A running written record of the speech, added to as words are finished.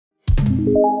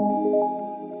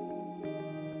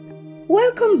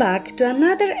Welcome back to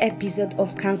another episode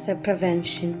of Cancer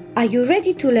Prevention. Are you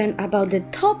ready to learn about the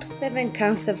top 7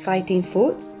 cancer-fighting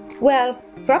foods? Well,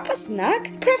 grab a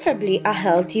snack, preferably a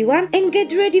healthy one, and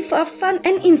get ready for a fun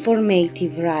and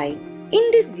informative ride. In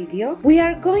this video, we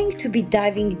are going to be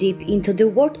diving deep into the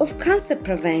world of cancer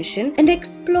prevention and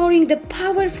exploring the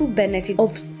powerful benefits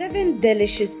of 7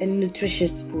 delicious and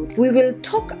nutritious foods. We will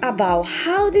talk about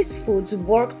how these foods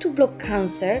work to block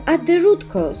cancer at the root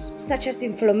cause, such as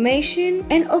inflammation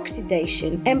and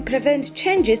oxidation, and prevent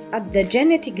changes at the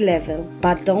genetic level.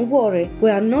 But don't worry, we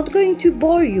are not going to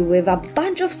bore you with a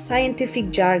bunch of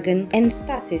scientific jargon and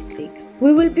statistics.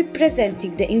 We will be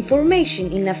presenting the information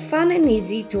in a fun and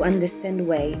easy to understand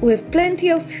way, with plenty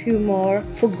of humor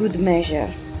for good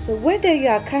measure. So whether you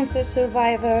are a cancer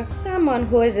survivor, someone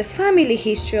who has a family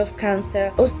history of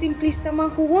cancer, or simply someone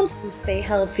who wants to stay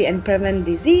healthy and prevent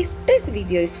disease, this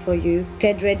video is for you.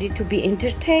 Get ready to be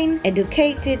entertained,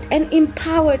 educated, and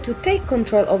empowered to take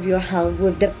control of your health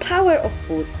with the power of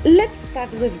food. Let's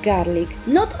start with garlic.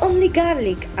 Not only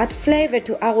garlic adds flavor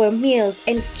to our meals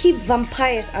and keep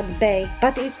vampires at bay,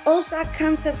 but it's also a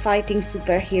cancer-fighting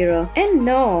superhero. And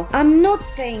no, I'm not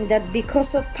saying that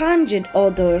because of pungent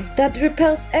odor that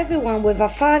repels everyone with a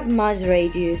 5 miles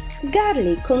radius.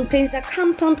 Garlic contains a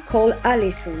compound called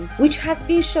allicin, which has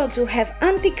been shown to have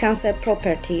anti-cancer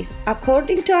properties.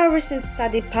 According to a recent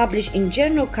study published in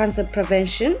Journal Cancer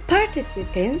Prevention,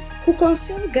 participants who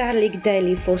consumed garlic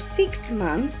daily for 6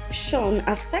 months shown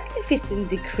a significant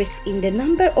decrease in the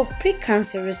number of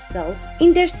precancerous cells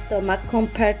in their stomach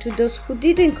compared to those who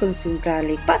didn't consume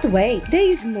garlic. But wait, there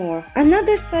is more.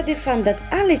 Another study found that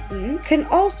allicin can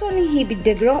also inhibit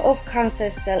the growth of cancer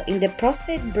cell in the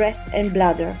prostate, breast, and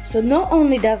bladder. So not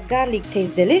only does garlic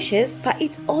taste delicious, but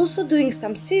it's also doing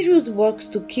some serious works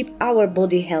to keep our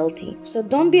body healthy. So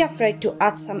don't be afraid to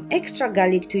add some extra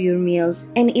garlic to your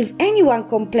meals. And if anyone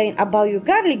complains about your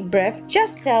garlic breath,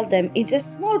 just tell them it's a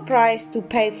small price to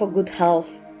pay for good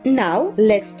health. Now,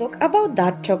 let's talk about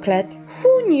dark chocolate.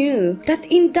 Who knew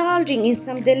that indulging in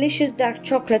some delicious dark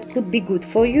chocolate could be good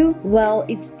for you? Well,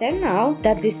 it's turned out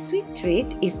that this sweet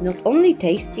treat is not only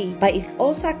tasty, but it's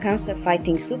also a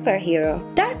cancer-fighting superhero.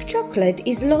 Dark chocolate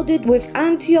is loaded with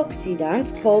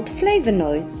antioxidants called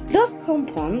flavonoids. Those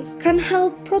compounds can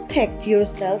help protect your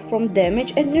cells from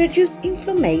damage and reduce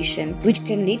inflammation, which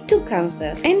can lead to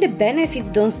cancer. And the benefits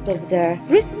don't stop there.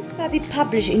 Recent study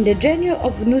published in the Journal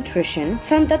of Nutrition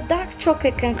found that dark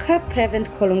chocolate can help prevent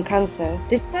colon cancer.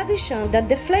 The study showed that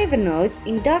the flavonoids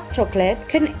in dark chocolate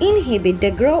can inhibit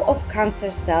the growth of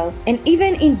cancer cells and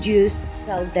even induce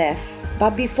cell death.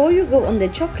 But before you go on the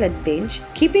chocolate binge,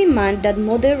 keep in mind that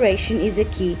moderation is a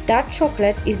key. Dark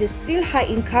chocolate is still high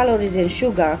in calories and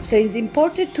sugar, so it's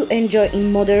important to enjoy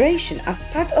in moderation as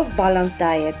part of balanced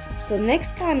diets. So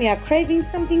next time you are craving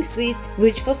something sweet,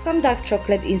 reach for some dark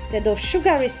chocolate instead of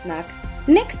sugary snack.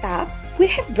 Next up, we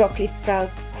have broccoli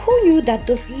sprouts. Who knew that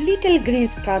those little green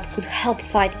sprouts could help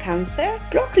fight cancer?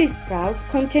 Broccoli sprouts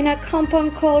contain a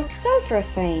compound called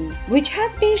sulforaphane, which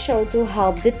has been shown to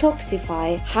help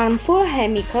detoxify harmful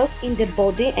chemicals in the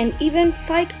body and even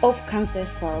fight off cancer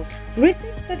cells.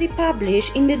 Recent study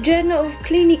published in the Journal of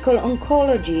Clinical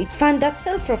Oncology found that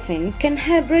sulforaphane can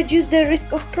help reduce the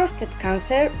risk of prostate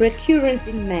cancer recurrence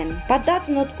in men. But that's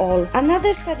not all.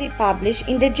 Another study published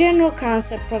in the Journal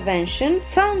Cancer Prevention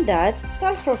found that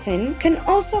sulforaphane can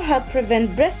also help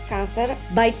prevent breast cancer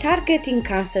by targeting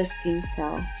cancer stem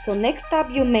cell. So next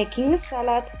up you're making a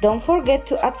salad, don't forget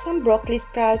to add some broccoli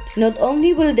sprouts. Not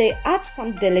only will they add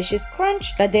some delicious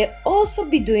crunch, but they also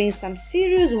be doing some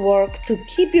serious work to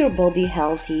keep your body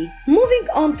healthy. Moving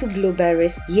on to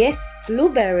blueberries. Yes,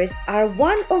 blueberries are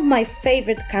one of my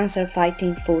favorite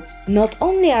cancer-fighting foods. Not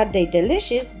only are they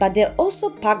delicious, but they're also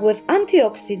packed with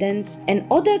antioxidants and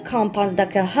other compounds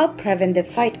that can help prevent the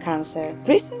fight cancer.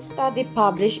 Recent study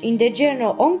published in the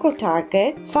journal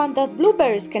Oncotarget found that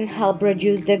blueberries can help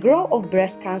reduce the growth of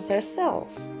breast cancer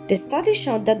cells. The study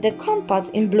showed that the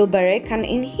compounds in blueberry can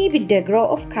inhibit the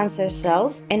growth of cancer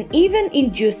cells and even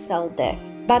induce cell death.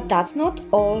 But that's not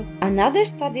all. Another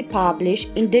study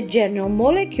published in the journal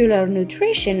Molecular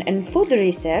Nutrition and Food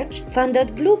Research found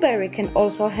that blueberry can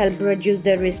also help reduce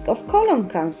the risk of colon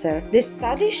cancer. The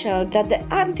study showed that the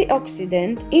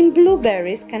antioxidant in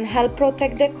blueberries can help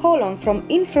protect the colon from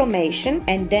inflammation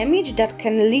and damage that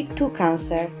can lead to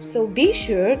cancer. So be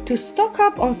sure to stock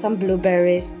up on some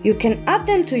blueberries. You can add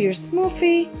them to your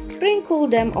smoothie, sprinkle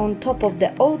them on top of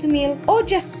the oatmeal, or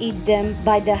just eat them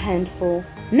by the handful.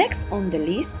 Next on the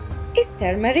list is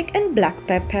turmeric and black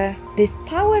pepper. These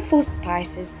powerful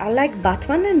spices are like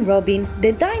Batman and Robin,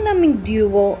 the dynamic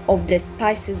duo of the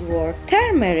spices world.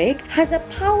 Turmeric has a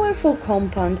powerful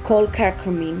compound called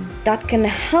curcumin that can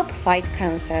help fight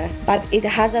cancer, but it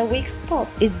has a weak spot.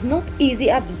 It's not easy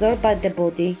absorbed by the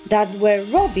body. That's where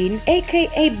Robin,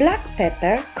 aka black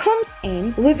pepper, comes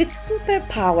in with its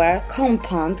superpower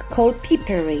compound called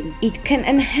piperine. It can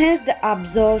enhance the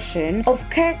absorption of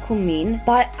curcumin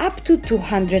by up to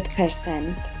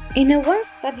 200%. One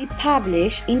study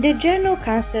published in the journal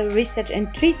Cancer Research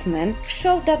and Treatment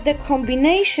showed that the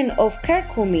combination of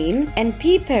curcumin and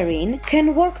piperine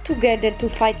can work together to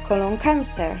fight colon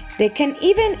cancer. They can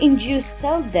even induce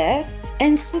cell death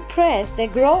and suppress the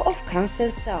growth of cancer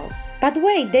cells. But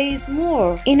wait, there is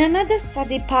more. In another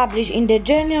study published in the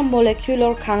journal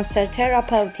Molecular Cancer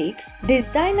Therapeutics, this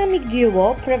dynamic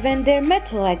duo prevent their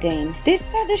metal again. This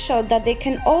study showed that they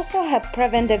can also help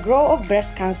prevent the growth of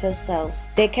breast cancer cells.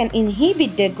 They can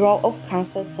inhibit the growth of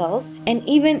cancer cells and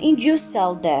even induce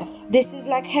cell death. This is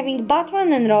like having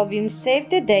Batman and Robin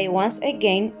save the day once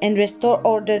again and restore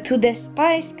order to the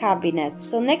spice cabinet.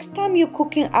 So next time you're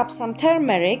cooking up some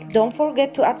turmeric, don't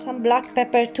forget to add some black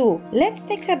pepper too. Let's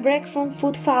take a break from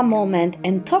food for a moment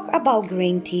and talk about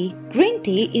green tea. Green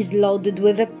tea is loaded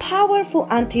with a powerful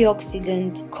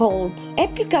antioxidant called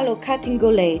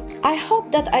epigallocatecholate. I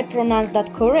hope that I pronounced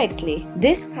that correctly.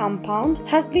 This compound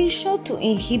has been shown to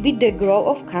inhibit the growth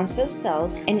of cancer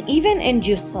cells and even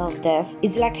induce cell death.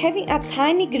 It's like having a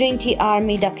tiny green tea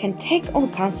army that can take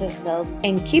on cancer cells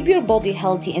and keep your body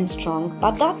healthy and strong.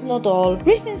 But that's not all.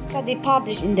 Recent study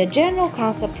published in the journal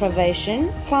Cancer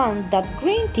Prevention found that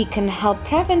green tea can help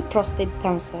prevent prostate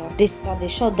cancer. This study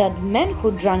showed that men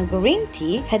who drank green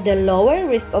tea had a lower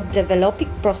risk of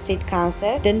developing prostate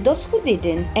cancer than those who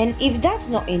didn't. And if that's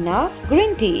not enough,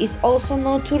 green tea is also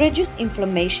known to reduce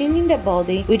inflammation in the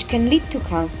body, which can lead to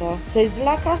cancer. So it's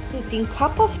like a soothing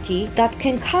cup of tea that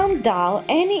can calm down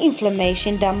any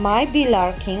inflammation that might be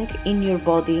lurking in your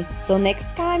body. So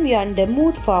next time you are in the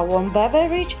mood for a warm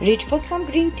beverage, reach for some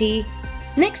green tea.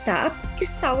 Next up is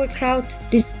sauerkraut.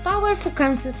 This powerful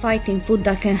cancer-fighting food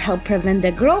that can help prevent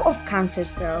the growth of cancer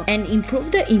cells and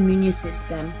improve the immune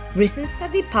system. Recent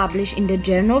study published in the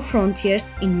journal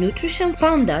Frontiers in Nutrition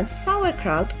found that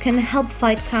sauerkraut can help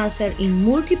fight cancer in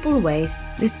multiple ways.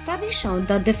 The study showed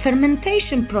that the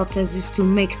fermentation process used to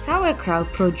make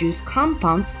sauerkraut produce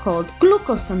compounds called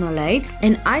glucosinolates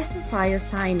and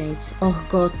isothiocyanates. Oh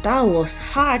god, that was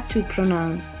hard to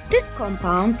pronounce. These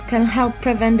compounds can help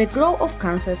prevent the growth of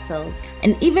cancer cells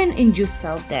and even induce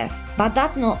cell death. But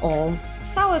that's not all.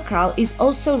 Sauerkraut is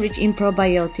also rich in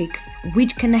probiotics,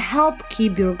 which can help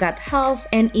keep your gut health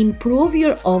and improve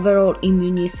your overall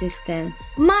immune system.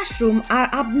 Mushrooms are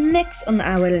up next on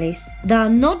our list. They are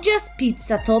not just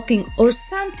pizza topping or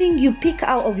something you pick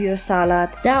out of your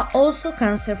salad. They are also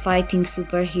cancer-fighting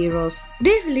superheroes.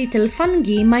 These little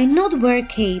fungi might not wear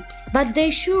capes, but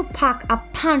they sure pack a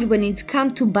punch when it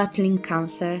comes to battling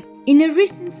cancer. In a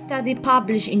recent study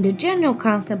published in the journal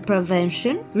Cancer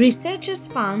Prevention, researchers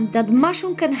found that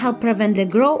mushroom can help prevent the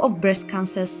growth of breast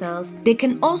cancer cells. They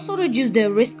can also reduce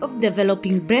the risk of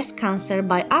developing breast cancer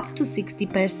by up to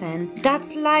 60%.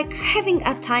 That's like having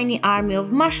a tiny army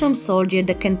of mushroom soldiers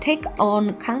that can take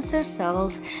on cancer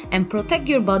cells and protect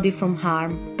your body from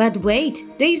harm. But wait,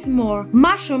 there is more.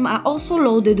 Mushrooms are also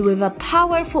loaded with a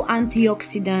powerful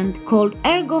antioxidant called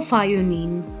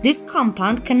ergothioneine. This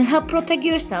compound can help protect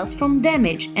your cells from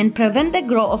damage and prevent the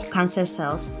growth of cancer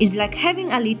cells. It's like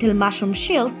having a little mushroom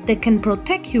shield that can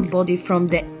protect your body from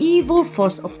the evil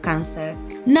force of cancer.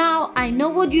 Now, I know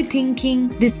what you're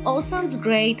thinking, this all sounds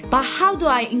great, but how do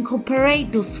I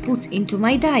incorporate those foods into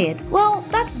my diet? Well,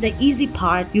 that's the easy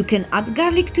part. You can add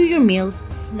garlic to your meals,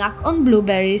 snack on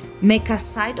blueberries, make a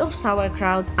side of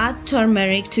sauerkraut, add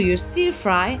turmeric to your stir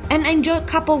fry, and enjoy a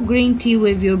cup of green tea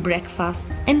with your breakfast.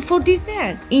 And for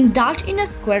dessert, indulge in a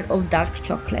square of dark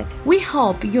chocolate. We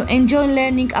hope you enjoy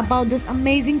learning about those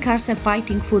amazing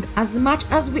cancer-fighting food as much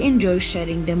as we enjoy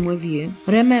sharing them with you.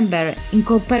 Remember,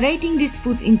 incorporating these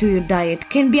foods into your diet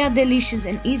can be a delicious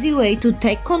and easy way to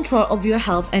take control of your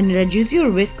health and reduce your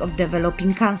risk of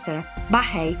developing cancer. But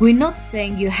hey, we're not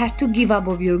saying you have to give up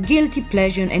of your guilty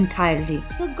pleasure entirely.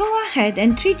 So go ahead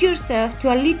and treat yourself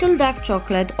to a little dark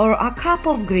chocolate or a cup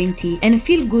of green tea and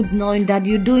feel good knowing that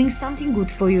you're doing something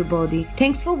good for your body.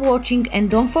 Thanks for watching, and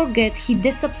don't forget, hit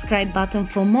the subscribe button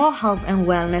for more health and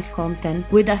wellness content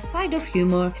with a side of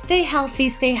humor. Stay healthy,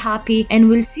 stay happy, and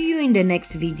we'll see you in the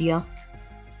next video.